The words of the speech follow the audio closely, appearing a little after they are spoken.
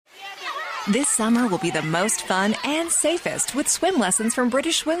This summer will be the most fun and safest with swim lessons from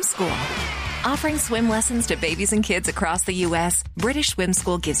British Swim School. Offering swim lessons to babies and kids across the U.S., British Swim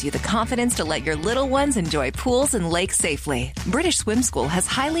School gives you the confidence to let your little ones enjoy pools and lakes safely. British Swim School has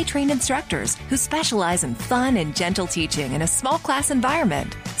highly trained instructors who specialize in fun and gentle teaching in a small class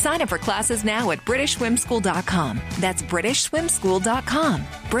environment. Sign up for classes now at BritishSwimSchool.com. That's BritishSwimSchool.com.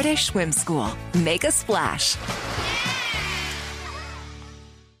 British Swim School. Make a splash.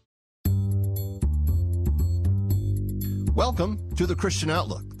 Welcome to The Christian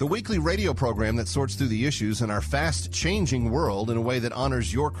Outlook, the weekly radio program that sorts through the issues in our fast-changing world in a way that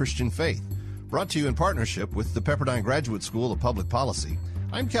honors your Christian faith. Brought to you in partnership with the Pepperdine Graduate School of Public Policy.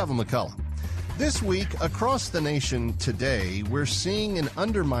 I'm Kevin McCullough. This week, across the nation today, we're seeing an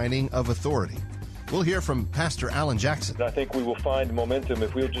undermining of authority. We'll hear from Pastor Alan Jackson. I think we will find momentum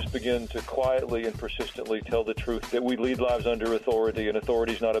if we'll just begin to quietly and persistently tell the truth that we lead lives under authority, and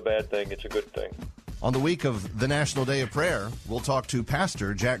authority is not a bad thing, it's a good thing. On the week of the National Day of Prayer, we'll talk to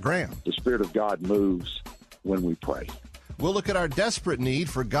Pastor Jack Graham. The Spirit of God moves when we pray. We'll look at our desperate need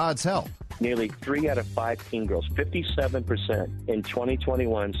for God's help. Nearly 3 out of 5 teen girls, 57% in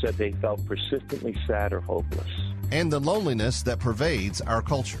 2021, said they felt persistently sad or hopeless. And the loneliness that pervades our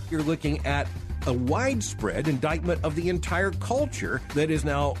culture. You're looking at a widespread indictment of the entire culture that is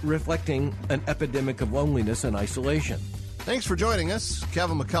now reflecting an epidemic of loneliness and isolation. Thanks for joining us.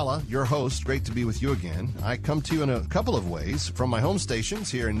 Kevin McCullough, your host. Great to be with you again. I come to you in a couple of ways. From my home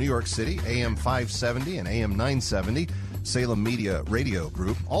stations here in New York City, AM 570 and AM 970, Salem Media Radio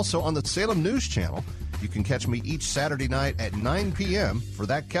Group. Also on the Salem News Channel. You can catch me each Saturday night at 9 p.m. for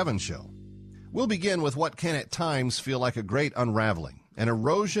That Kevin Show. We'll begin with what can at times feel like a great unraveling, an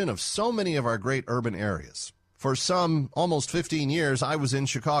erosion of so many of our great urban areas. For some almost 15 years, I was in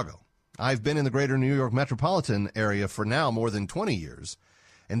Chicago. I've been in the greater New York metropolitan area for now more than 20 years,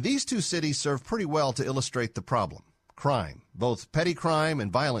 and these two cities serve pretty well to illustrate the problem. Crime, both petty crime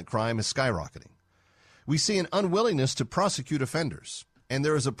and violent crime, is skyrocketing. We see an unwillingness to prosecute offenders, and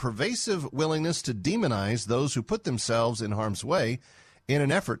there is a pervasive willingness to demonize those who put themselves in harm's way in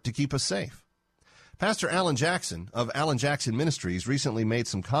an effort to keep us safe. Pastor Alan Jackson of Alan Jackson Ministries recently made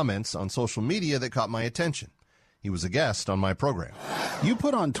some comments on social media that caught my attention. He was a guest on my program. You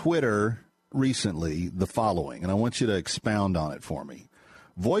put on Twitter recently the following, and I want you to expound on it for me.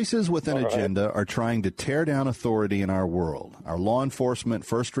 Voices with an agenda are trying to tear down authority in our world. Our law enforcement,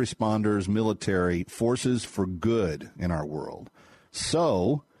 first responders, military, forces for good in our world.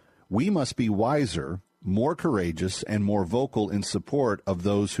 So we must be wiser, more courageous, and more vocal in support of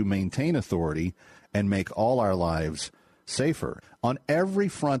those who maintain authority and make all our lives safer. On every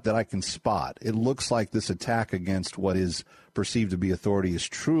front that I can spot, it looks like this attack against what is perceived to be authority is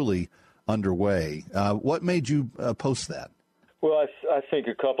truly underway. What made you post that? Well, I think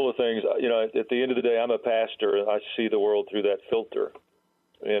a couple of things. You know, at the end of the day, I'm a pastor, and I see the world through that filter.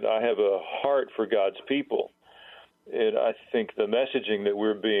 And I have a heart for God's people. And I think the messaging that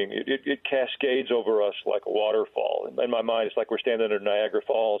we're being, it cascades over us like a waterfall. In my mind, it's like we're standing under Niagara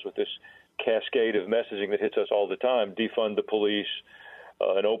Falls with this cascade of messaging that hits us all the time. Defund the police.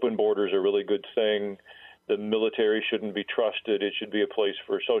 An open border is a really good thing. The military shouldn't be trusted. It should be a place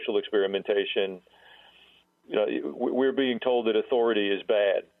for social experimentation. You know, we're being told that authority is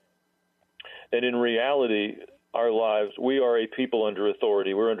bad. And in reality, our lives, we are a people under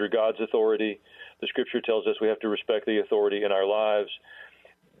authority. We're under God's authority. The Scripture tells us we have to respect the authority in our lives.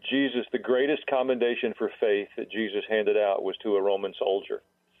 Jesus, the greatest commendation for faith that Jesus handed out was to a Roman soldier.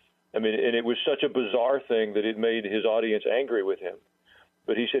 I mean, and it was such a bizarre thing that it made his audience angry with him.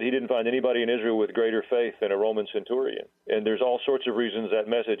 But he said he didn't find anybody in Israel with greater faith than a Roman centurion. And there's all sorts of reasons that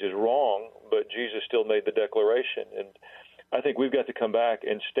message is wrong, but Jesus still made the declaration. And I think we've got to come back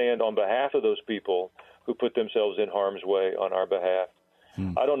and stand on behalf of those people who put themselves in harm's way on our behalf.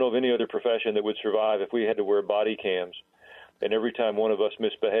 I don't know of any other profession that would survive if we had to wear body cams, and every time one of us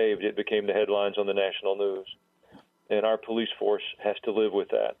misbehaved, it became the headlines on the national news. And our police force has to live with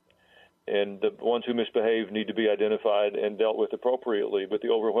that. And the ones who misbehave need to be identified and dealt with appropriately. But the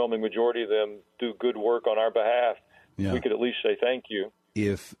overwhelming majority of them do good work on our behalf. Yeah. We could at least say thank you.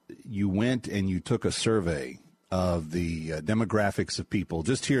 If you went and you took a survey of the demographics of people,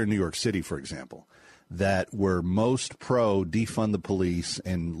 just here in New York City, for example, that were most pro defund the police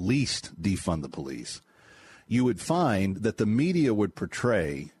and least defund the police, you would find that the media would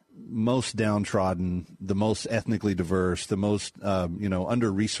portray most downtrodden, the most ethnically diverse, the most,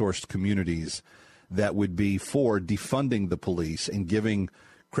 under-resourced communities that would be for defunding the police and giving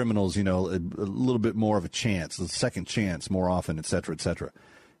criminals, a little bit more of a chance, a second chance more often, et cetera, et cetera.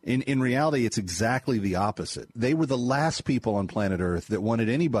 In reality, it's exactly the opposite. They were the last people on planet Earth that wanted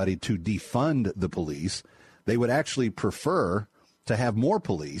anybody to defund the police. They would actually prefer to have more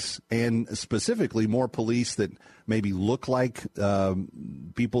police, and specifically more police that maybe look like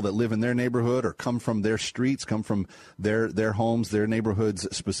people that live in their neighborhood or come from their streets, come from their homes, their neighborhoods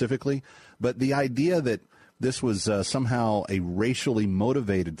specifically. But the idea that this was somehow a racially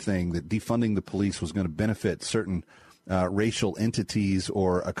motivated thing, that defunding the police was going to benefit certain racial entities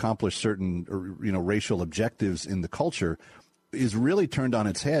or accomplish certain racial objectives in the culture, is really turned on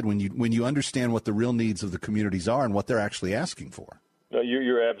its head when you understand what the real needs of the communities are and what they're actually asking for. No,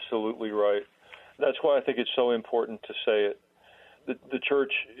 you're absolutely right. That's why I think it's so important to say it. The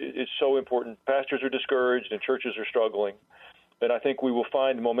church is so important. Pastors are discouraged and churches are struggling. And I think we will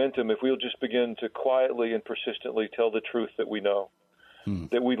find momentum if we'll just begin to quietly and persistently tell the truth that we know.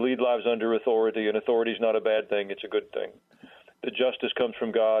 That we lead lives under authority, and authority is not a bad thing, it's a good thing. That justice comes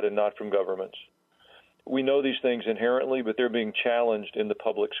from God and not from governments. We know these things inherently, but they're being challenged in the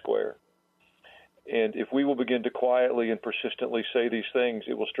public square. And if we will begin to quietly and persistently say these things,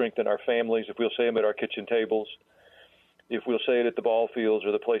 it will strengthen our families. If we'll say them at our kitchen tables, if we'll say it at the ball fields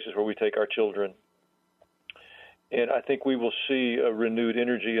or the places where we take our children. And I think we will see a renewed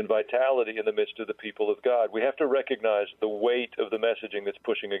energy and vitality in the midst of the people of God. We have to recognize the weight of the messaging that's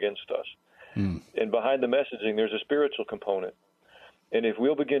pushing against us. And behind the messaging, there's a spiritual component. And if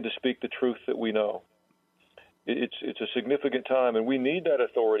we'll begin to speak the truth that we know, it's a significant time, and we need that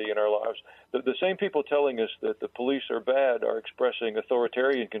authority in our lives. The same people telling us that the police are bad are expressing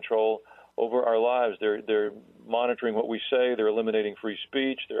authoritarian control over our lives. They're monitoring what we say. They're eliminating free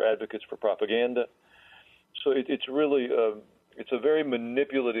speech. They're advocates for propaganda. So it's really it's a very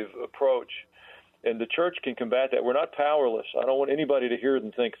manipulative approach, and the church can combat that. We're not powerless. I don't want anybody to hear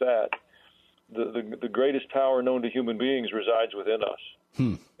and think that. The greatest power known to human beings resides within us.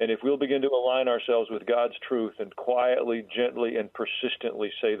 And if we'll begin to align ourselves with God's truth and quietly, gently, and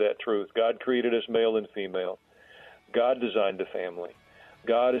persistently say that truth, God created us male and female. God designed a family.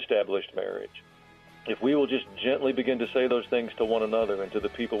 God established marriage. If we will just gently begin to say those things to one another and to the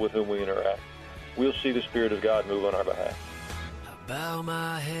people with whom we interact, we'll see the Spirit of God move on our behalf. I bow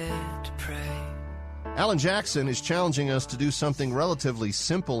my head to pray. Alan Jackson is challenging us to do something relatively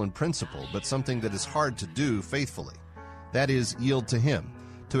simple in principle, but something that is hard to do faithfully. That is, yield to Him,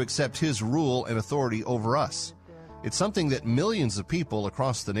 to accept His rule and authority over us. It's something that millions of people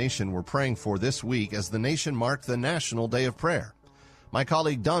across the nation were praying for this week as the nation marked the National Day of Prayer. My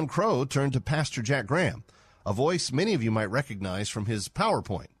colleague Don Crow turned to Pastor Jack Graham, a voice many of you might recognize from his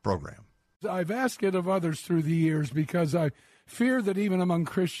PowerPoint program. I've asked it of others through the years because I fear that even among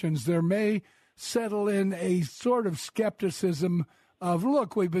Christians there may settle in a sort of skepticism of,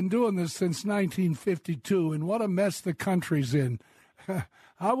 look, we've been doing this since 1952, and what a mess the country's in.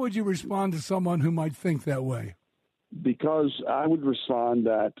 How would you respond to someone who might think that way? Because I would respond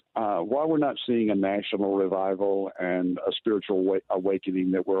that while we're not seeing a national revival and a spiritual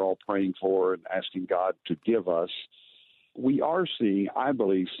awakening that we're all praying for and asking God to give us, we are seeing, I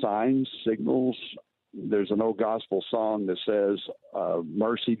believe, signs, signals. There's an old gospel song that says,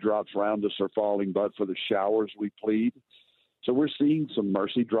 mercy drops round us are falling, but for the showers we plead. So we're seeing some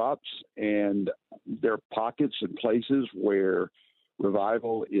mercy drops, and there are pockets and places where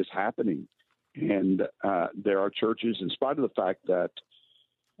revival is happening. And there are churches, in spite of the fact that,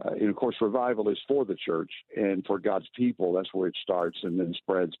 and of course, revival is for the church and for God's people. That's where it starts and then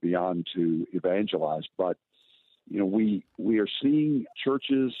spreads beyond to evangelize. But, you know, we are seeing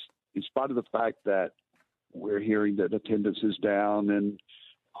churches, in spite of the fact that we're hearing that attendance is down and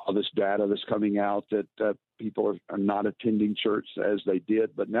all this data that's coming out that people are not attending church as they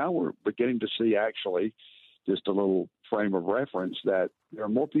did. But now we're beginning to see, actually, just a little frame of reference, that there are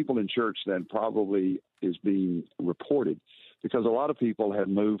more people in church than probably is being reported, because a lot of people have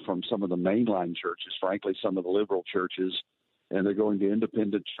moved from some of the mainline churches, frankly, some of the liberal churches, and they're going to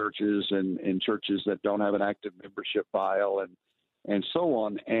independent churches and churches that don't have an active membership file and so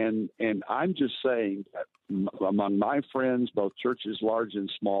on. And I'm just saying that among my friends, both churches large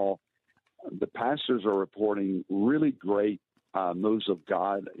and small, the pastors are reporting really great moves of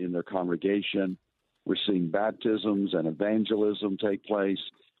God in their congregation. We're seeing baptisms and evangelism take place.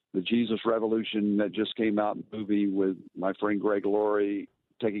 The Jesus Revolution that just came out in the movie with my friend Greg Laurie,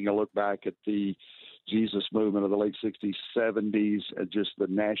 taking a look back at the Jesus movement of the late 60s, 70s, and just the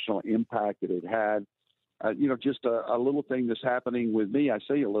national impact that it had. Just a little thing that's happening with me. I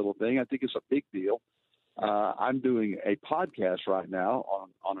say a little thing. I think it's a big deal. I'm doing a podcast right now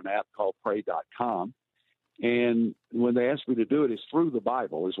on an app called Pray.com. And when they ask me to do it, it's through the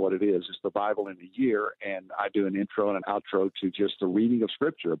Bible is what it is. It's the Bible in a year, and I do an intro and an outro to just the reading of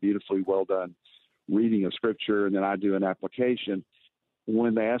Scripture, a beautifully well done reading of Scripture, and then I do an application.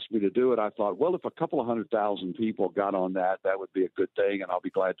 When they asked me to do it, I thought, well, if a couple of 100,000 people got on that would be a good thing, and I'll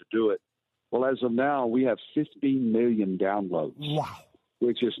be glad to do it. Well, as of now, we have 15 million downloads. Wow.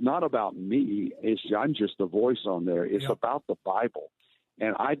 Which is not about me. I'm just the voice on there. It's about the Bible.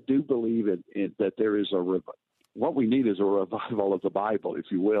 And I do believe that there is what we need is a revival of the Bible, if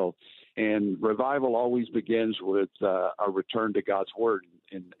you will. And revival always begins with a return to God's Word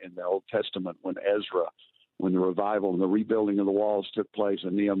in the Old Testament when the revival and the rebuilding of the walls took place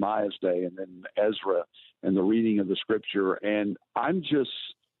in Nehemiah's day, and then Ezra and the reading of the Scripture. And I'm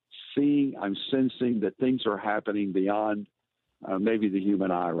sensing that things are happening beyond maybe the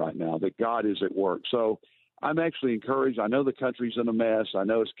human eye right now, that God is at work. So I'm actually encouraged. I know the country's in a mess. I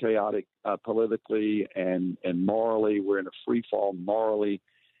know it's chaotic politically and morally. We're in a free fall morally.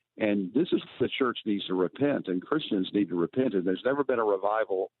 And this is the church needs to repent, and Christians need to repent. And there's never been a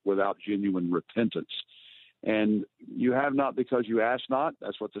revival without genuine repentance. And you have not because you ask not.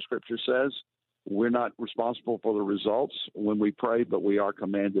 That's what the Scripture says. We're not responsible for the results when we pray, but we are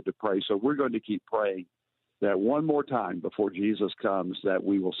commanded to pray. So we're going to keep praying that one more time before Jesus comes, that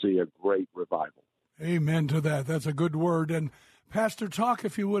we will see a great revival. Amen to that. That's a good word. And Pastor, talk,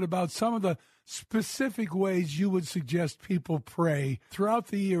 if you would, about some of the specific ways you would suggest people pray throughout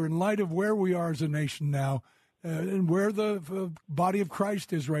the year in light of where we are as a nation now and where the body of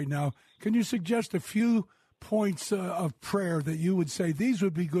Christ is right now. Can you suggest a few points of prayer that you would say these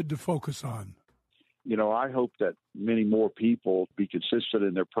would be good to focus on? You know, I hope that many more people be consistent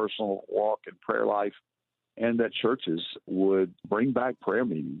in their personal walk and prayer life, and that churches would bring back prayer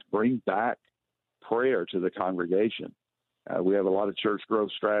meetings, bring back prayer to the congregation. We have a lot of church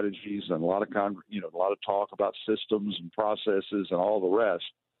growth strategies and a lot of talk about systems and processes and all the rest.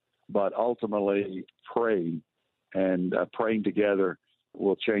 But ultimately, praying together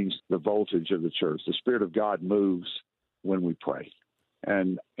will change the voltage of the church. The Spirit of God moves when we pray,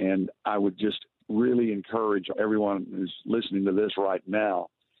 and I would just really encourage everyone who's listening to this right now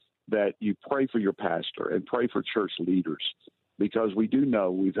that you pray for your pastor and pray for church leaders, because we do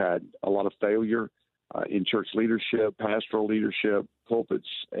know we've had a lot of failure in church leadership, pastoral leadership, pulpits.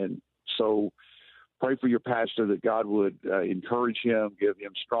 And so pray for your pastor that God would encourage him, give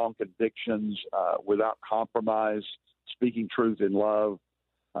him strong convictions without compromise, speaking truth in love,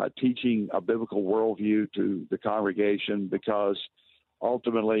 teaching a biblical worldview to the congregation, because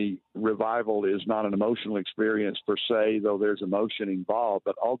ultimately revival is not an emotional experience per se, though there's emotion involved,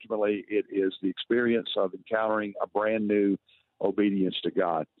 but ultimately it is the experience of encountering a brand new obedience to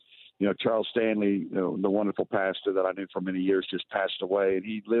God. You know, Charles Stanley, the wonderful pastor that I knew for many years, just passed away, and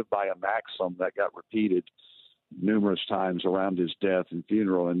he lived by a maxim that got repeated numerous times around his death and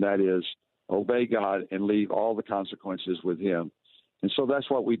funeral, and that is obey God and leave all the consequences with him. And so that's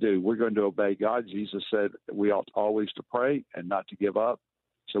what we do. We're going to obey God. Jesus said we ought always to pray and not to give up.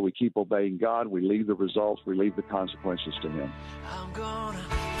 So we keep obeying God. We leave the results. We leave the consequences to him.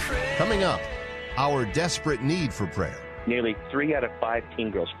 Coming up, our desperate need for prayer. Nearly 3 out of 5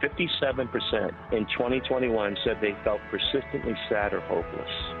 teen girls, 57% in 2021, said they felt persistently sad or hopeless.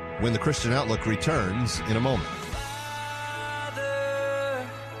 When the Christian Outlook returns in a moment. Father,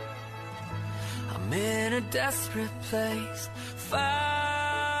 I'm in a desperate place.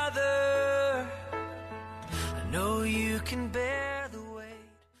 Father, I know you can bear the weight.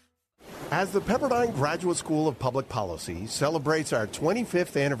 As the Pepperdine Graduate School of Public Policy celebrates our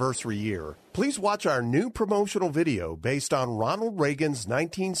 25th anniversary year, please watch our new promotional video based on Ronald Reagan's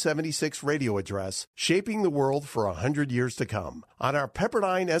 1976 radio address, Shaping the World for 100 Years to Come, on our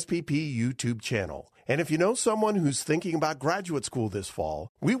Pepperdine SPP YouTube channel. And if you know someone who's thinking about graduate school this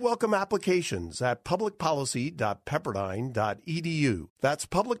fall, we welcome applications at publicpolicy.pepperdine.edu. That's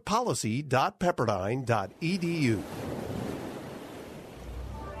publicpolicy.pepperdine.edu.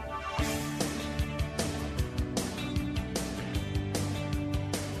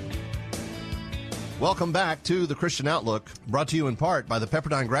 Welcome back to the Christian Outlook, brought to you in part by the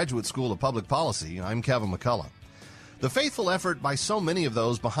Pepperdine Graduate School of Public Policy. I'm Kevin McCullough. The faithful effort by so many of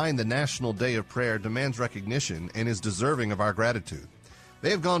those behind the National Day of Prayer demands recognition and is deserving of our gratitude.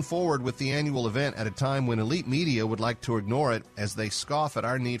 They have gone forward with the annual event at a time when elite media would like to ignore it as they scoff at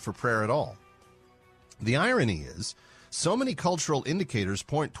our need for prayer at all. The irony is, so many cultural indicators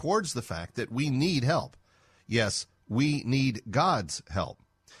point towards the fact that we need help. Yes, we need God's help.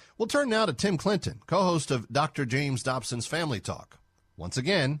 We'll turn now to Tim Clinton, co-host of Dr. James Dobson's Family Talk. Once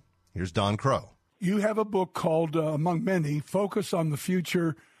again, here's Don Crow. You have a book called, among many, Focus on the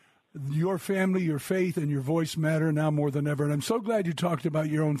Future your family, your faith, and your voice matter now more than ever. And I'm so glad you talked about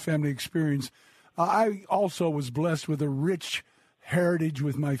your own family experience. I also was blessed with a rich heritage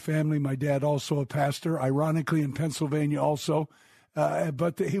with my family. My dad also a pastor, ironically in Pennsylvania also.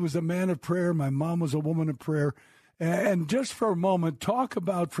 But he was a man of prayer. My mom was a woman of prayer. And just for a moment, talk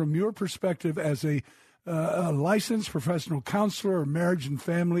about, from your perspective as a licensed professional counselor, marriage and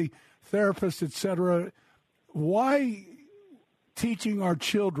family therapist, etc., why teaching our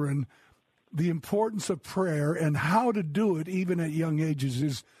children the importance of prayer and how to do it even at young ages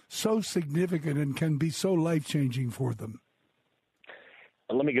is so significant and can be so life-changing for them.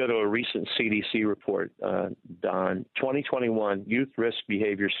 Let me go to a recent CDC report, Don. 2021 Youth Risk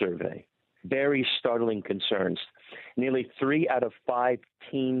Behavior Survey. Very startling concerns. Nearly 3 out of 5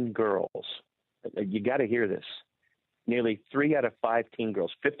 teen girls, you got to hear this, nearly 3 out of 5 teen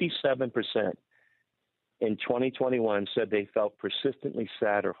girls, 57% in 2021 said they felt persistently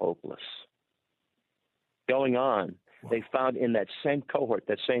sad or hopeless. Going on, they found in that same cohort,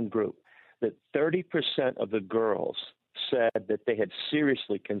 that same group, that 30% of the girls said that they had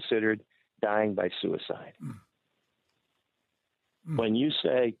seriously considered dying by suicide. When you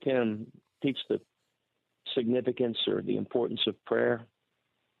say, Tim, teach the significance or the importance of prayer,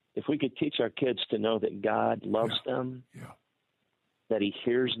 if we could teach our kids to know that God loves them, that he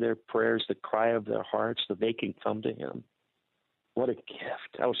hears their prayers, the cry of their hearts, that they can come to him, what a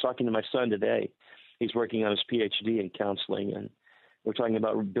gift. I was talking to my son today. He's working on his PhD in counseling, and we're talking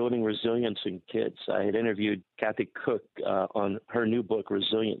about building resilience in kids. I had interviewed Kathy Cook on her new book,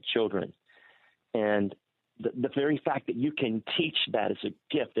 Resilient Children. And the very fact that you can teach that as a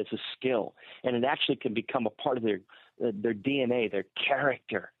gift, as a skill, and it actually can become a part of their DNA, their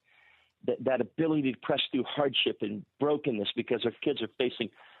character, that ability to press through hardship and brokenness because our kids are facing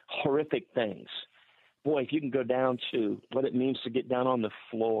horrific things. Boy, if you can go down to what it means to get down on the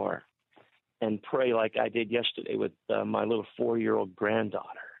floor and pray like I did yesterday with my little 4-year-old granddaughter,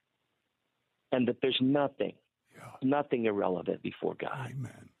 and that there's nothing irrelevant before God.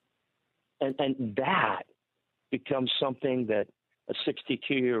 Amen. And that becomes something that a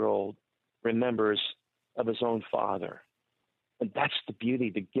 62-year-old remembers of his own father. And that's the beauty,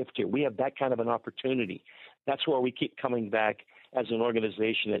 the gift here. We have that kind of an opportunity. That's where we keep coming back as an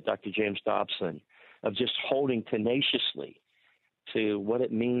organization at Dr. James Dobson, of just holding tenaciously to what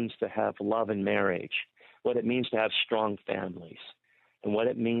it means to have love in marriage, what it means to have strong families, and what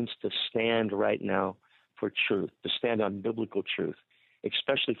it means to stand right now for truth, to stand on biblical truth,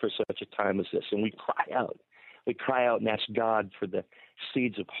 especially for such a time as this. And we cry out. We cry out and ask God for the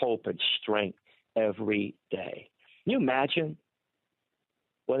seeds of hope and strength every day. Can you imagine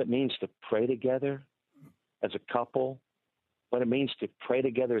what it means to pray together as a couple, what it means to pray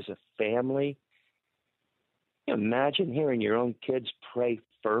together as a family? Can you imagine hearing your own kids pray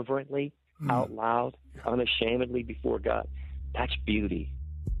fervently, out loud, unashamedly before God? That's beauty.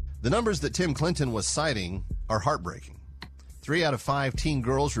 The numbers that Tim Clinton was citing are heartbreaking. 3 out of 5 teen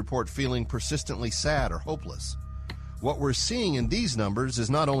girls report feeling persistently sad or hopeless. What we're seeing in these numbers is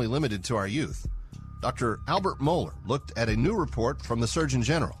not only limited to our youth. Dr. Albert Mohler looked at a new report from the Surgeon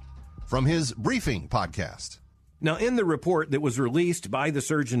General from his Briefing podcast. Now, in the report that was released by the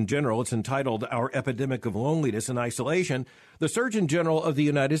Surgeon General, it's entitled Our Epidemic of Loneliness and Isolation, the Surgeon General of the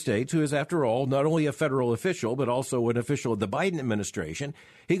United States, who is, after all, not only a federal official, but also an official of the Biden administration,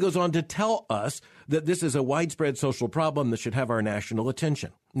 he goes on to tell us that this is a widespread social problem that should have our national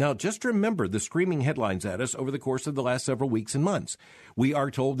attention. Now, just remember the screaming headlines at us over the course of the last several weeks and months. We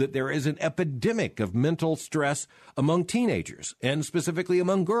are told that there is an epidemic of mental stress among teenagers, and specifically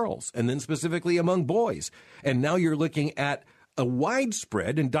among girls, and then specifically among boys. And now you're looking at a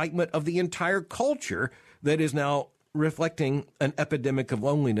widespread indictment of the entire culture that is now reflecting an epidemic of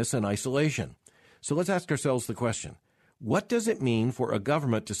loneliness and isolation. So let's ask ourselves the question, what does it mean for a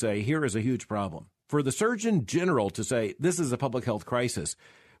government to say, here is a huge problem? For the Surgeon General to say, this is a public health crisis,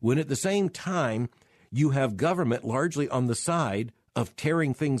 when at the same time you have government largely on the side of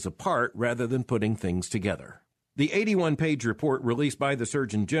tearing things apart rather than putting things together. The 81-page report released by the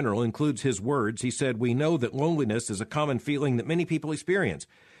Surgeon General includes his words. He said, we know that loneliness is a common feeling that many people experience.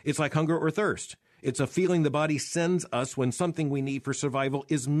 It's like hunger or thirst. It's a feeling the body sends us when something we need for survival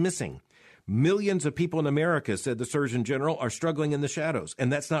is missing. Millions of people in America, said the Surgeon General, are struggling in the shadows,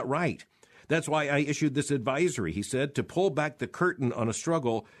 and that's not right. That's why I issued this advisory, he said, to pull back the curtain on a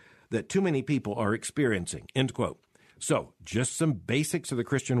struggle that too many people are experiencing, end quote. So, just some basics of the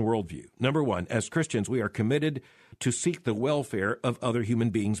Christian worldview. Number one, as Christians, we are committed to seek the welfare of other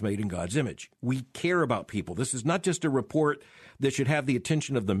human beings made in God's image. We care about people. This is not just a report that should have the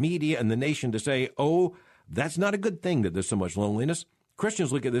attention of the media and the nation to say, oh, that's not a good thing that there's so much loneliness.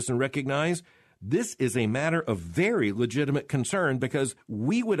 Christians look at this and recognize this is a matter of very legitimate concern, because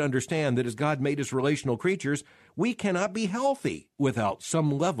we would understand that as God made us relational creatures, we cannot be healthy without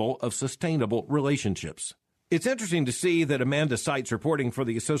some level of sustainable relationships. It's interesting to see that Amanda Seitz, reporting for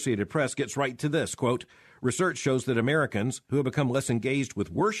the Associated Press, gets right to this, quote, research shows that Americans who have become less engaged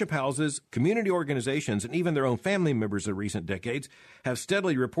with worship houses, community organizations, and even their own family members in recent decades have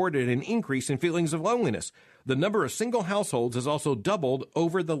steadily reported an increase in feelings of loneliness. The number of single households has also doubled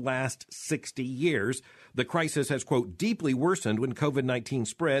over the last 60 years. The crisis has, quote, deeply worsened when COVID-19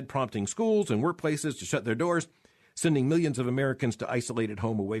 spread, prompting schools and workplaces to shut their doors, sending millions of Americans to isolate at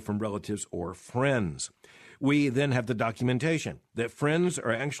home away from relatives or friends. We then have the documentation that friends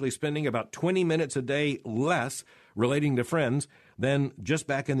are actually spending about 20 minutes a day less relating to friends than just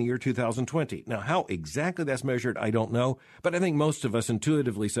back in the year 2020. Now, how exactly that's measured, I don't know, but I think most of us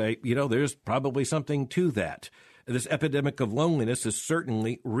intuitively say, there's probably something to that. This epidemic of loneliness is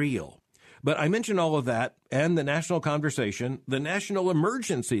certainly real. But I mention all of that and the national conversation, the national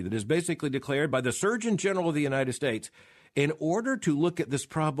emergency that is basically declared by the Surgeon General of the United States, in order to look at this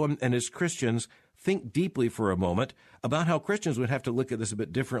problem and as Christians think deeply for a moment about how Christians would have to look at this a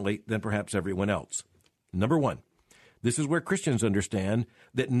bit differently than perhaps everyone else. Number one, this is where Christians understand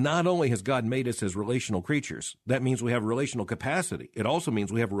that not only has God made us as relational creatures, that means we have relational capacity. It also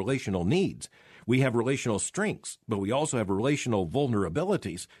means we have relational needs. We have relational strengths, but we also have relational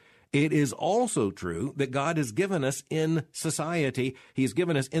vulnerabilities. It is also true that God has given us in society, He's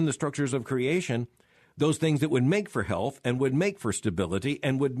given us in the structures of creation, those things that would make for health and would make for stability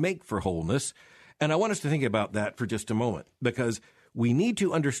and would make for wholeness. And I want us to think about that for just a moment, because we need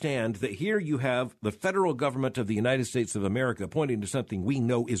to understand that here you have the federal government of the United States of America pointing to something we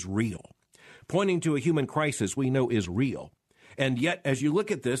know is real, pointing to a human crisis we know is real. And yet, as you look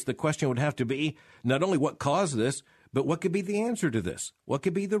at this, the question would have to be not only what caused this, but what could be the answer to this? What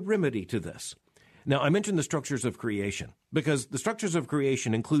could be the remedy to this? Now, I mentioned the structures of creation, because the structures of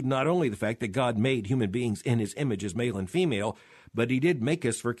creation include not only the fact that God made human beings in His image as male and female, but He did make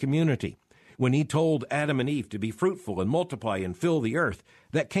us for community. When He told Adam and Eve to be fruitful and multiply and fill the earth,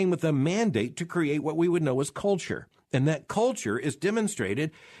 that came with a mandate to create what we would know as culture. And that culture is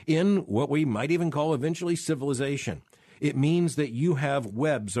demonstrated in what we might even call eventually civilization. It means that you have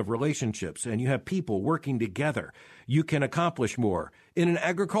webs of relationships and you have people working together. You can accomplish more. In an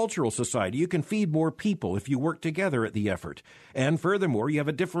agricultural society, you can feed more people if you work together at the effort. And furthermore, you have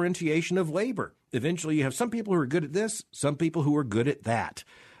a differentiation of labor. Eventually, you have some people who are good at this, some people who are good at that.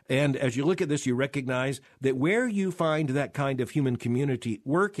 And as you look at this, you recognize that where you find that kind of human community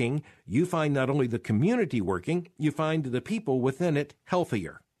working, you find not only the community working, you find the people within it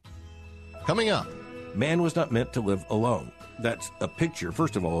healthier. Coming up, man was not meant to live alone. That's a picture,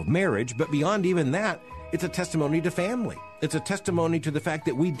 first of all, of marriage, but beyond even that, it's a testimony to family. It's a testimony to the fact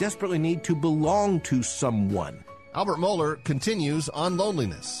that we desperately need to belong to someone. Albert Mohler continues on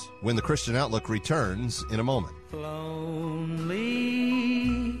loneliness when the Christian Outlook returns in a moment. Lonely,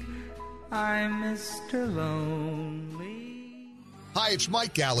 I'm Mr. Lonely. Hi, it's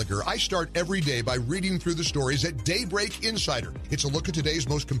Mike Gallagher. I start every day by reading through the stories at Daybreak Insider. It's a look at today's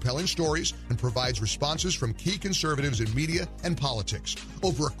most compelling stories and provides responses from key conservatives in media and politics.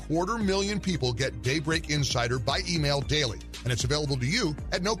 Over 250,000 people get Daybreak Insider by email daily, and it's available to you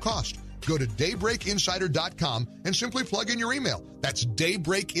at no cost. Go to daybreakinsider.com and simply plug in your email. That's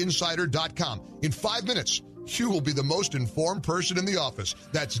daybreakinsider.com. In 5 minutes, you will be the most informed person in the office.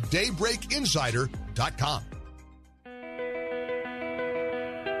 That's daybreakinsider.com.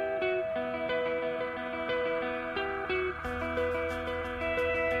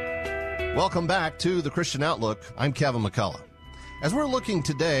 Welcome back to the Christian Outlook. I'm Kevin McCullough. As we're looking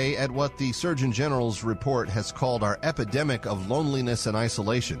today at what the Surgeon General's report has called our epidemic of loneliness and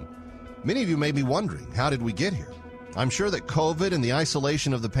isolation, many of you may be wondering, how did we get here? I'm sure that COVID and the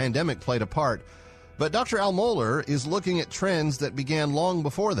isolation of the pandemic played a part, but Dr. Al Mohler is looking at trends that began long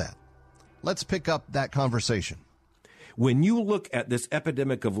before that. Let's pick up that conversation. When you look at this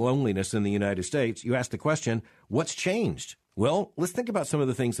epidemic of loneliness in the United States, you ask the question, what's changed? Well, let's think about some of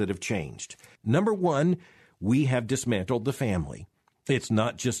the things that have changed. Number one, we have dismantled the family. It's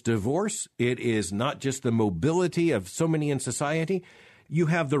not just divorce. It is not just the mobility of so many in society. You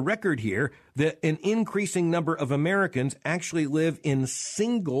have the record here that an increasing number of Americans actually live in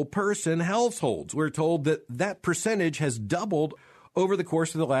single-person households. We're told that that percentage has doubled over the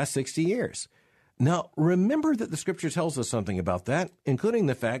course of the last 60 years. Now, remember that the Scripture tells us something about that, including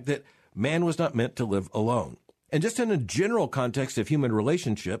the fact that man was not meant to live alone. And just in a general context of human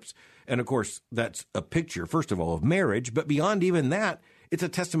relationships, and of course, that's a picture, first of all, of marriage, but beyond even that, it's a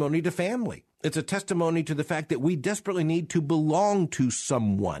testimony to family. It's a testimony to the fact that we desperately need to belong to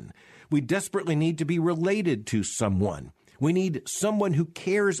someone. We desperately need to be related to someone. We need someone who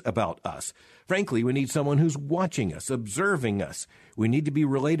cares about us. Frankly, we need someone who's watching us, observing us. We need to be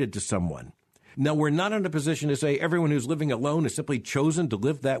related to someone. Now, we're not in a position to say everyone who's living alone has simply chosen to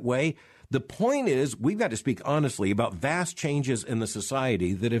live that way. The point is, we've got to speak honestly about vast changes in the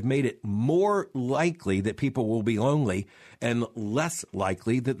society that have made it more likely that people will be lonely and less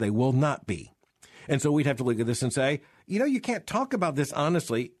likely that they will not be. And so we'd have to look at this and say, you can't talk about this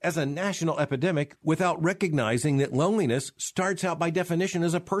honestly as a national epidemic without recognizing that loneliness starts out by definition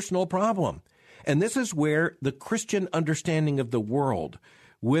as a personal problem. And this is where the Christian understanding of the world,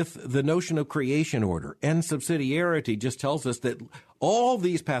 with the notion of creation order and subsidiarity, just tells us that all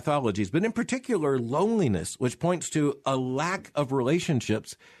these pathologies, but in particular loneliness, which points to a lack of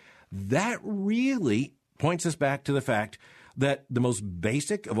relationships, that really points us back to the fact that the most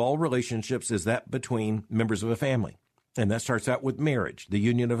basic of all relationships is that between members of a family. And that starts out with marriage, the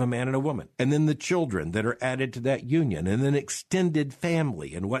union of a man and a woman, and then the children that are added to that union, and then extended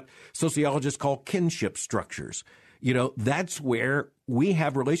family and what sociologists call kinship structures. That's where we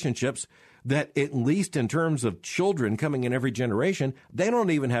have relationships that, at least in terms of children coming in every generation, they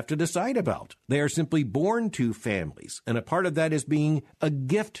don't even have to decide about. They are simply born to families. And a part of that is being a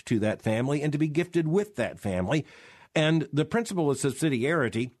gift to that family and to be gifted with that family. And the principle of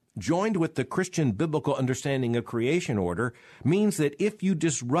subsidiarity, joined with the Christian biblical understanding of creation order, means that if you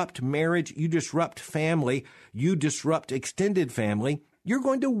disrupt marriage, you disrupt family, you disrupt extended family, you're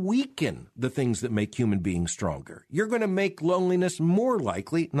going to weaken the things that make human beings stronger. You're going to make loneliness more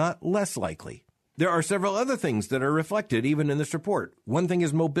likely, not less likely. There are several other things that are reflected even in this report. One thing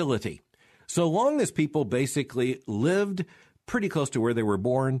is mobility. So long as people basically lived pretty close to where they were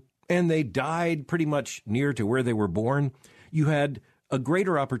born, and they died pretty much near to where they were born, you had a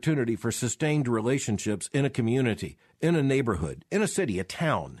greater opportunity for sustained relationships in a community, in a neighborhood, in a city, a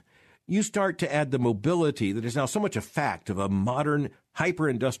town. You start to add the mobility that is now so much a fact of a modern,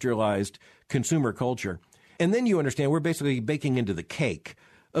 hyper-industrialized consumer culture. And then you understand we're basically baking into the cake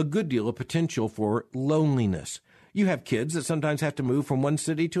a good deal of potential for loneliness. You have kids that sometimes have to move from one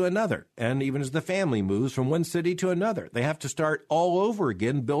city to another. And even as the family moves from one city to another, they have to start all over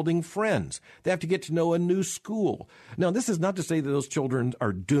again building friends. They have to get to know a new school. Now, this is not to say that those children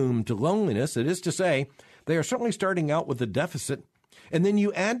are doomed to loneliness. It is to say they are certainly starting out with a deficit. And then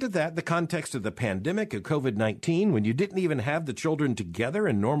you add to that the context of the pandemic of COVID-19, when you didn't even have the children together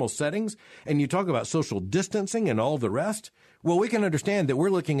in normal settings, and you talk about social distancing and all the rest. Well, we can understand that we're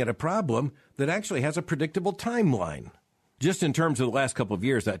looking at a problem that actually has a predictable timeline. Just in terms of the last couple of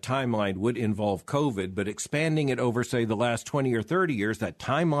years, that timeline would involve COVID, but expanding it over, say, the last 20 or 30 years, that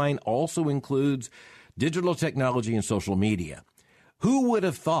timeline also includes digital technology and social media. Who would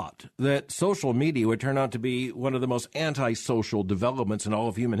have thought that social media would turn out to be one of the most antisocial developments in all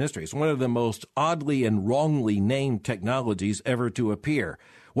of human history? It's one of the most oddly and wrongly named technologies ever to appear.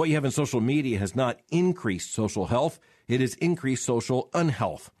 What you have in social media has not increased social health. It has increased social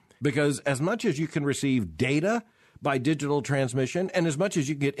unhealth. Because as much as you can receive data by digital transmission, and as much as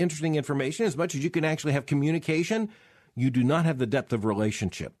you get interesting information, as much as you can actually have communication, you do not have the depth of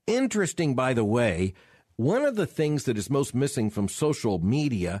relationship. Interesting, by the way, one of the things that is most missing from social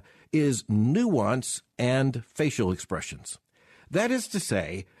media is nuance and facial expressions. That is to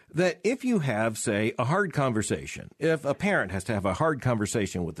say that if you have, say, a hard conversation, if a parent has to have a hard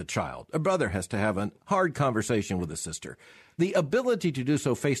conversation with a child, a brother has to have a hard conversation with a sister, the ability to do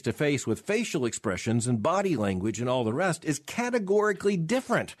so face-to-face with facial expressions and body language and all the rest is categorically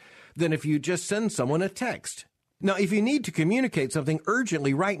different than if you just send someone a text. Now, if you need to communicate something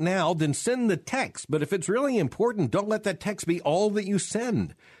urgently right now, then send the text. But if it's really important, don't let that text be all that you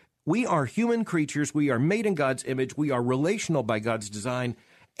send. We are human creatures. We are made in God's image. We are relational by God's design.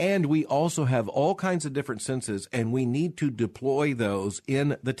 And we also have all kinds of different senses, and we need to deploy those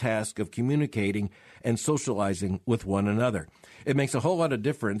in the task of communicating and socializing with one another. It makes a whole lot of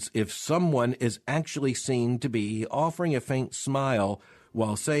difference if someone is actually seen to be offering a faint smile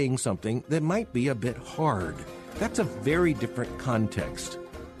while saying something that might be a bit hard. That's a very different context.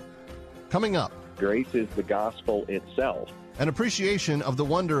 Coming up, grace is the gospel itself. An appreciation of the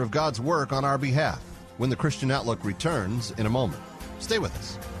wonder of God's work on our behalf when the Christian Outlook returns in a moment. Stay with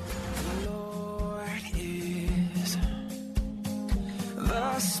us. The Lord is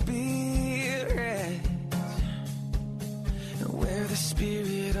the Spirit, where the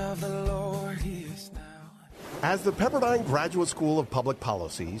Spirit of the Lord is now. As the Pepperdine Graduate School of Public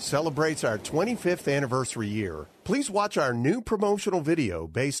Policy celebrates our 25th anniversary year, please watch our new promotional video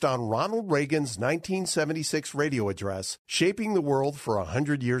based on Ronald Reagan's 1976 radio address, Shaping the World for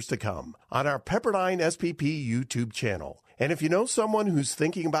 100 Years to Come, on our Pepperdine SPP YouTube channel. And if you know someone who's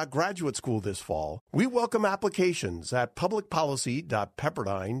thinking about graduate school this fall, we welcome applications at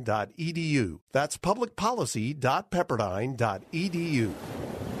publicpolicy.pepperdine.edu. That's publicpolicy.pepperdine.edu.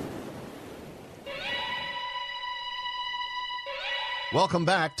 Welcome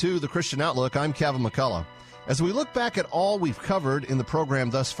back to the Christian Outlook. I'm Kevin McCullough. As we look back at all we've covered in the program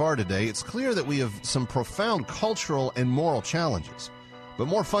thus far today, it's clear that we have some profound cultural and moral challenges. But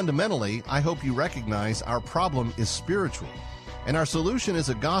more fundamentally, I hope you recognize our problem is spiritual. And our solution is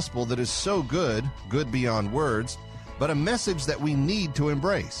a gospel that is so good, good beyond words, but a message that we need to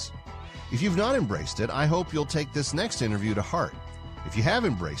embrace. If you've not embraced it, I hope you'll take this next interview to heart. If you have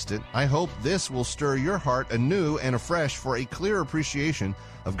embraced it, I hope this will stir your heart anew and afresh for a clear appreciation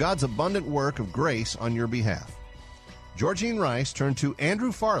of God's abundant work of grace on your behalf. Georgene Rice turned to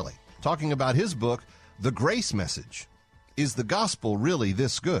Andrew Farley, talking about his book, The Grace Message. Is the Gospel Really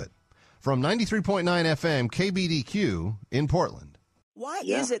This Good? From 93.9 FM KBDQ in Portland. Why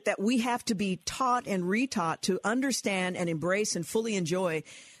is it that we have to be taught and retaught to understand and embrace and fully enjoy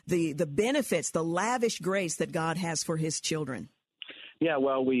the benefits, the lavish grace that God has for his children? Yeah,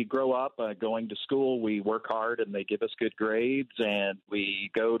 well, we grow up going to school, we work hard, and they give us good grades, and we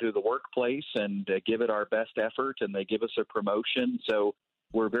go to the workplace and give it our best effort, and they give us a promotion. So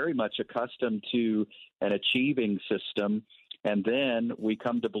we're very much accustomed to an achieving system, and then we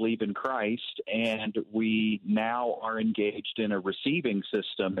come to believe in Christ, and we now are engaged in a receiving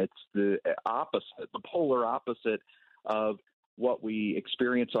system. It's the opposite, the polar opposite of what we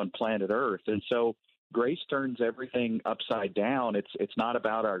experience on planet Earth. And so grace turns everything upside down. It's not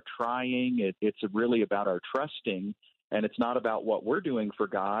about our trying. It's really about our trusting, and it's not about what we're doing for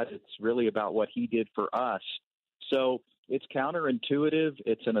God. It's really about what he did for us. So it's counterintuitive.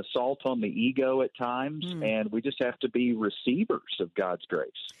 It's an assault on the ego at times, and we just have to be receivers of God's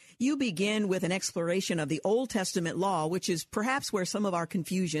grace. You begin with an exploration of the Old Testament law, which is perhaps where some of our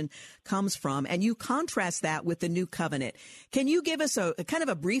confusion comes from, and you contrast that with the New Covenant. Can you give us a kind of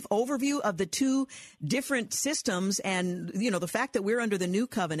a brief overview of the two different systems and, you know, the fact that we're under the New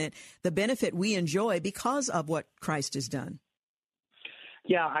Covenant, the benefit we enjoy because of what Christ has done?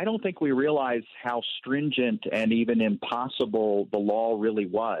 Yeah, I don't think we realize how stringent and even impossible the law really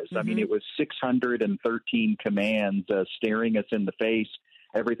was. I mean, it was 613 commands staring us in the face,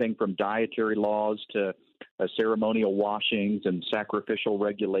 everything from dietary laws to ceremonial washings and sacrificial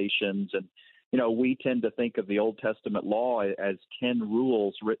regulations. And, you know, we tend to think of the Old Testament law as 10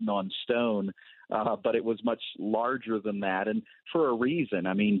 rules written on stone, but it was much larger than that, and for a reason.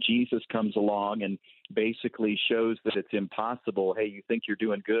 I mean, Jesus comes along and basically shows that it's impossible. Hey, you think you're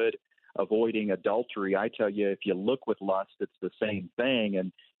doing good avoiding adultery. I tell you, if you look with lust, it's the same thing.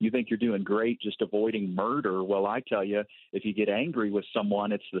 And you think you're doing great just avoiding murder. Well, I tell you, if you get angry with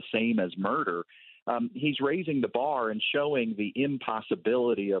someone, it's the same as murder. He's raising the bar and showing the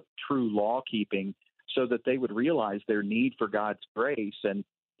impossibility of true law keeping so that they would realize their need for God's grace. And,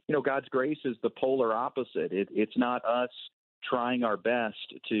 you know, God's grace is the polar opposite. It's not us trying our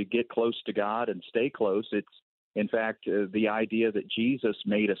best to get close to God and stay close. It's, in fact, the idea that Jesus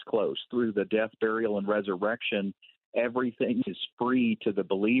made us close through the death, burial, and resurrection. Everything is free to the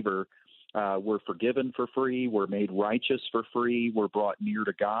believer. We're forgiven for free. We're made righteous for free. We're brought near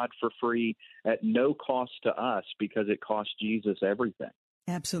to God for free at no cost to us because it cost Jesus everything.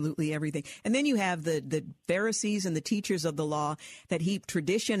 Absolutely everything. And then you have the Pharisees and the teachers of the law that heap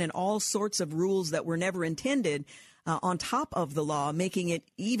tradition and all sorts of rules that were never intended on top of the law, making it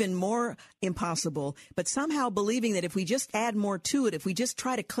even more impossible, but somehow believing that if we just add more to it, if we just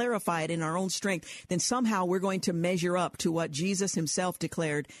try to clarify it in our own strength, then somehow we're going to measure up to what Jesus himself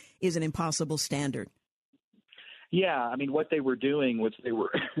declared is an impossible standard. Yeah, I mean, what they were doing was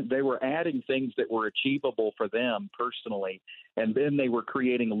they were adding things that were achievable for them personally, and then they were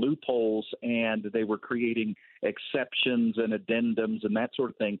creating loopholes and they were creating exceptions and addendums and that sort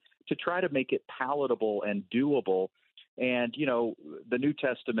of thing to try to make it palatable and doable. And, you know, the New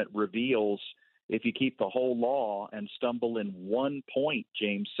Testament reveals if you keep the whole law and stumble in one point,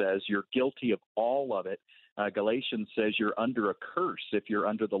 James says, you're guilty of all of it. Galatians says you're under a curse if you're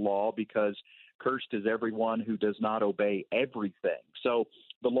under the law, because cursed is everyone who does not obey everything. So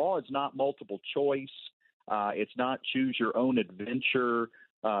the law is not multiple choice. It's not choose your own adventure.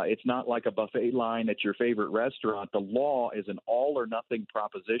 It's not like a buffet line at your favorite restaurant. The law is an all or nothing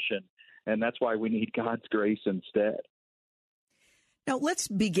proposition, and that's why we need God's grace instead. Now, let's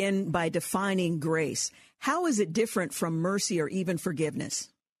begin by defining grace. How is it different from mercy or even forgiveness?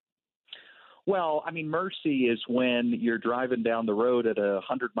 Well, I mean, mercy is when you're driving down the road at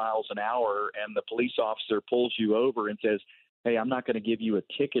 100 miles an hour and the police officer pulls you over and says, hey, I'm not going to give you a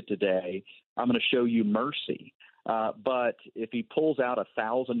ticket today. I'm going to show you mercy. But if he pulls out a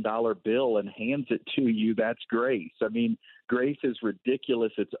 $1,000 bill and hands it to you, that's grace. I mean, grace is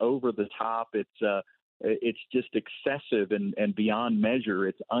ridiculous. It's over the top. It's just excessive and beyond measure.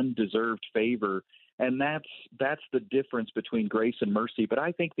 It's undeserved favor. And that's the difference between grace and mercy. But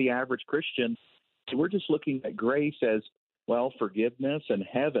I think the average Christian, we're just looking at grace as, well, forgiveness and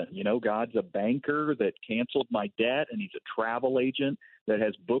heaven. You know, God's a banker that canceled my debt, and he's a travel agent that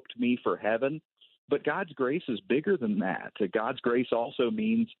has booked me for heaven. But God's grace is bigger than that. God's grace also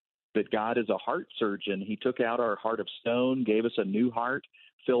means that God is a heart surgeon. He took out our heart of stone, gave us a new heart,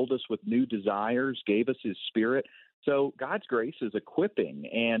 filled us with new desires, gave us his spirit. So God's grace is equipping,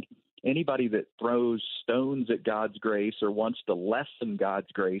 and anybody that throws stones at God's grace or wants to lessen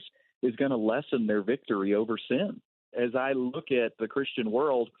God's grace is going to lessen their victory over sin. As I look at the Christian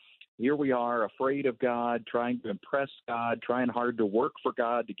world, here we are afraid of God, trying to impress God, trying hard to work for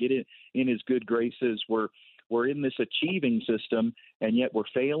God to get in his good graces. We're in this achieving system, and yet we're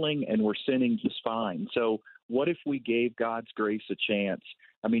failing and we're sinning just fine. So what if we gave God's grace a chance?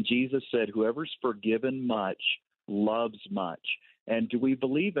 I mean, Jesus said, whoever's forgiven much loves much. And do we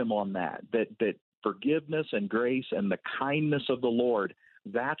believe him on that forgiveness and grace and the kindness of the Lord,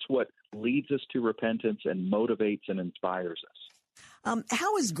 that's what leads us to repentance and motivates and inspires us.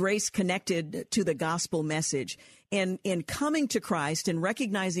 How is grace connected to the gospel message? And in coming to Christ and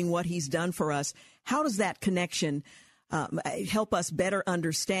recognizing what he's done for us, how does that connection help us better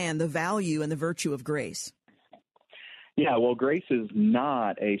understand the value and the virtue of grace? Yeah, well, grace is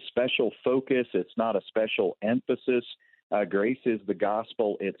not a special focus. It's not a special emphasis. Grace is the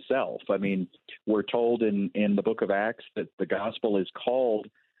gospel itself. I mean, we're told in the book of Acts that the gospel is called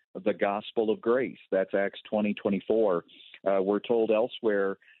the gospel of grace. That's Acts 20:24. We're told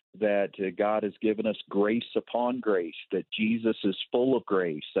elsewhere that God has given us grace upon grace, that Jesus is full of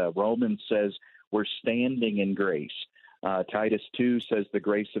grace. Romans says we're standing in grace. Titus 2 says the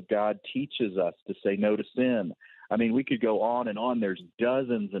grace of God teaches us to say no to sin. I mean, we could go on and on. There's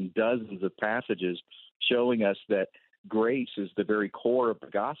dozens and dozens of passages showing us that grace is the very core of the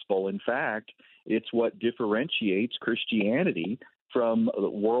gospel. In fact, it's what differentiates Christianity from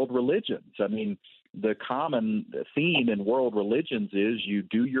world religions. I mean, the common theme in world religions is you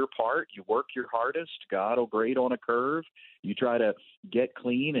do your part, you work your hardest, God will grade on a curve, you try to get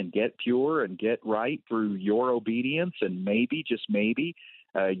clean and get pure and get right through your obedience, and maybe, just maybe,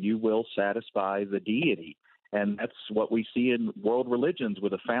 you will satisfy the deity. And that's what we see in world religions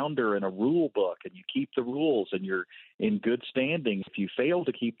with a founder and a rule book, and you keep the rules and you're in good standing. If you fail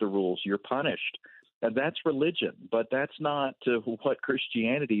to keep the rules, you're punished. And that's religion, but that's not what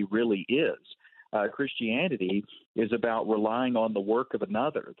Christianity really is. Christianity is about relying on the work of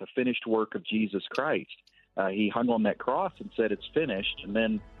another, the finished work of Jesus Christ. He hung on that cross and said it's finished. And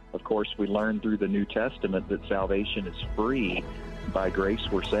then, of course, we learn through the New Testament that salvation is free. By grace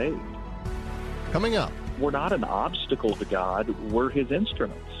we're saved. Coming up, we're not an obstacle to God. We're his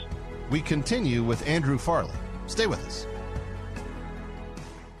instruments. We continue with Andrew Farley. Stay with us.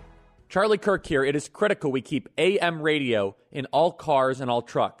 Charlie Kirk here. It is critical we keep AM radio in all cars and all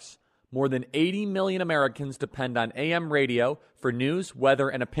trucks. More than 80 million Americans depend on AM radio for news, weather,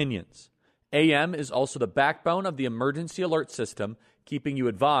 and opinions. AM is also the backbone of the emergency alert system, keeping you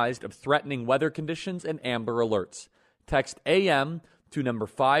advised of threatening weather conditions and Amber Alerts. Text AM to number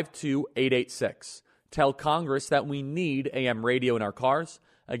 52886. Tell Congress that we need AM radio in our cars.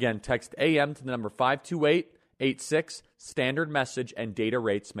 Again, text AM to the number 52886. Standard message and data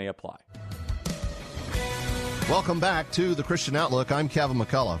rates may apply. Welcome back to the Christian Outlook. I'm Kevin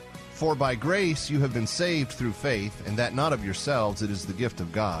McCullough. For by grace you have been saved through faith, and that not of yourselves, it is the gift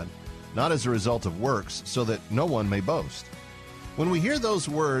of God, not as a result of works, so that no one may boast. When we hear those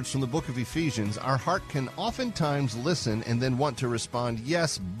words from the book of Ephesians, our heart can oftentimes listen and then want to respond,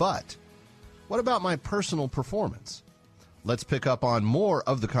 yes, but what about my personal performance? Let's pick up on more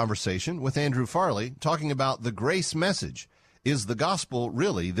of the conversation with Andrew Farley, talking about the grace message. Is the gospel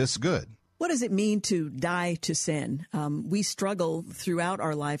really this good? What does it mean to die to sin? We struggle throughout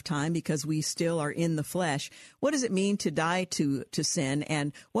our lifetime because we still are in the flesh. What does it mean to die to sin,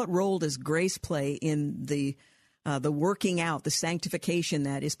 and what role does grace play in the working out, the sanctification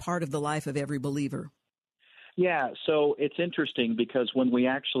that is part of the life of every believer? Yeah, so it's interesting because when we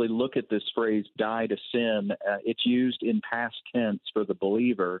actually look at this phrase, die to sin, it's used in past tense for the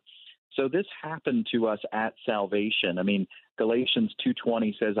believer. So this happened to us at salvation. I mean, Galatians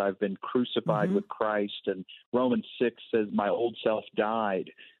 2:20 says, I've been crucified with Christ, and Romans 6 says, my old self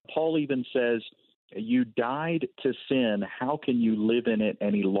died. Paul even says, you died to sin. How can you live in it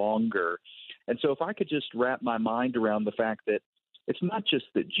any longer? And so if I could just wrap my mind around the fact that it's not just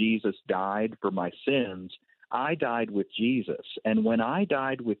that Jesus died for my sins, I died with Jesus. And when I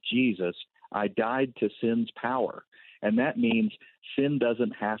died with Jesus, I died to sin's power. And that means sin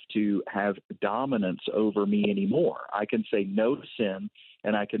doesn't have to have dominance over me anymore. I can say no to sin,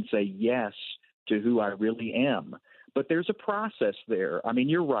 and I can say yes to who I really am. But there's a process there. I mean,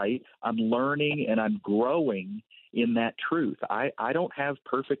 you're right. I'm learning and I'm growing in that truth. I don't have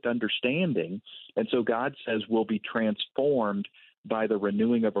perfect understanding. And so God says we'll be transformed by the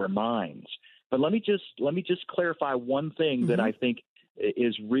renewing of our minds. But let me just clarify one thing that I think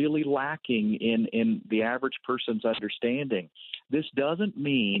is really lacking in the average person's understanding. This doesn't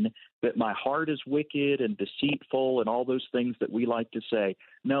mean that my heart is wicked and deceitful and all those things that we like to say.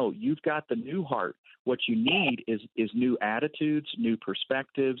 No, you've got the new heart. What you need is new attitudes, new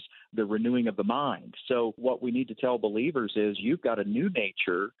perspectives, the renewing of the mind. So what we need to tell believers is you've got a new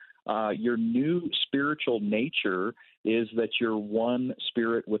nature. Your new spiritual nature is that you're one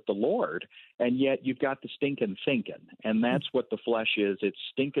spirit with the Lord, and yet you've got the stinking thinking, and that's what the flesh is. It's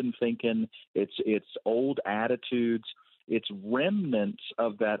stinking thinking. It's old attitudes. It's remnants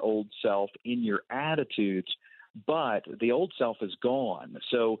of that old self in your attitudes, but the old self is gone.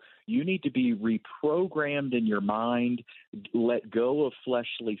 So you need to be reprogrammed in your mind, let go of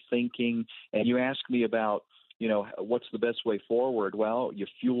fleshly thinking. And you ask me about, what's the best way forward? Well, you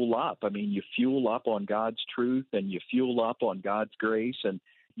fuel up. I mean, you fuel up on God's truth, and you fuel up on God's grace, and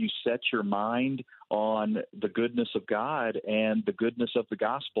you set your mind on the goodness of God and the goodness of the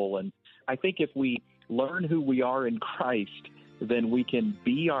gospel. And I think if we learn who we are in Christ, then we can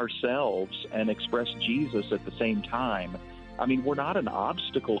be ourselves and express Jesus at the same time. I mean, we're not an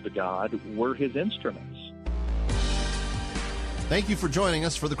obstacle to God. We're his instruments. Thank you for joining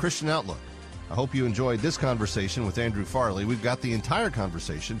us for the Christian Outlook. I hope you enjoyed this conversation with Andrew Farley. We've got the entire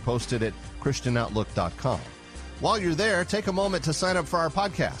conversation posted at ChristianOutlook.com. While you're there, take a moment to sign up for our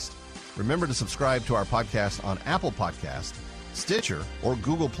podcast. Remember to subscribe to our podcast on Apple Podcast, Stitcher, or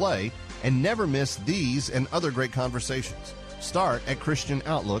Google Play, and never miss these and other great conversations. Start at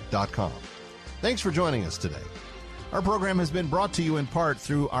ChristianOutlook.com. Thanks for joining us today. Our program has been brought to you in part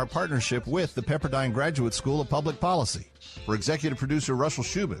through our partnership with the Pepperdine Graduate School of Public Policy. For executive producer Russell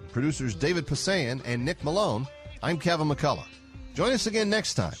Shubin, producers David Pasayan and Nick Malone, I'm Kevin McCullough. Join us again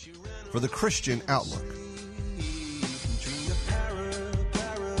next time for the Christian Outlook.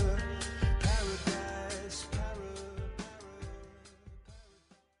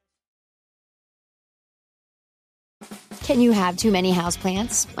 Can you have too many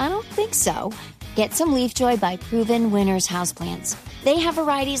houseplants? I don't think so. Get some Leaf Joy by Proven Winners houseplants. They have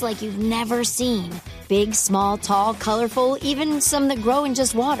varieties like you've never seen. Big, small, tall, colorful, even some that grow in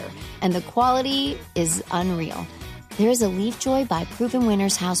just water. And the quality is unreal. There is a Leaf Joy by Proven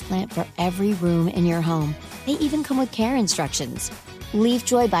Winners houseplant for every room in your home. They even come with care instructions. Leaf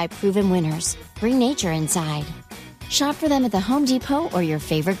Joy by Proven Winners. Bring nature inside. Shop for them at the Home Depot or your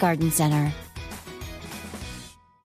favorite garden center.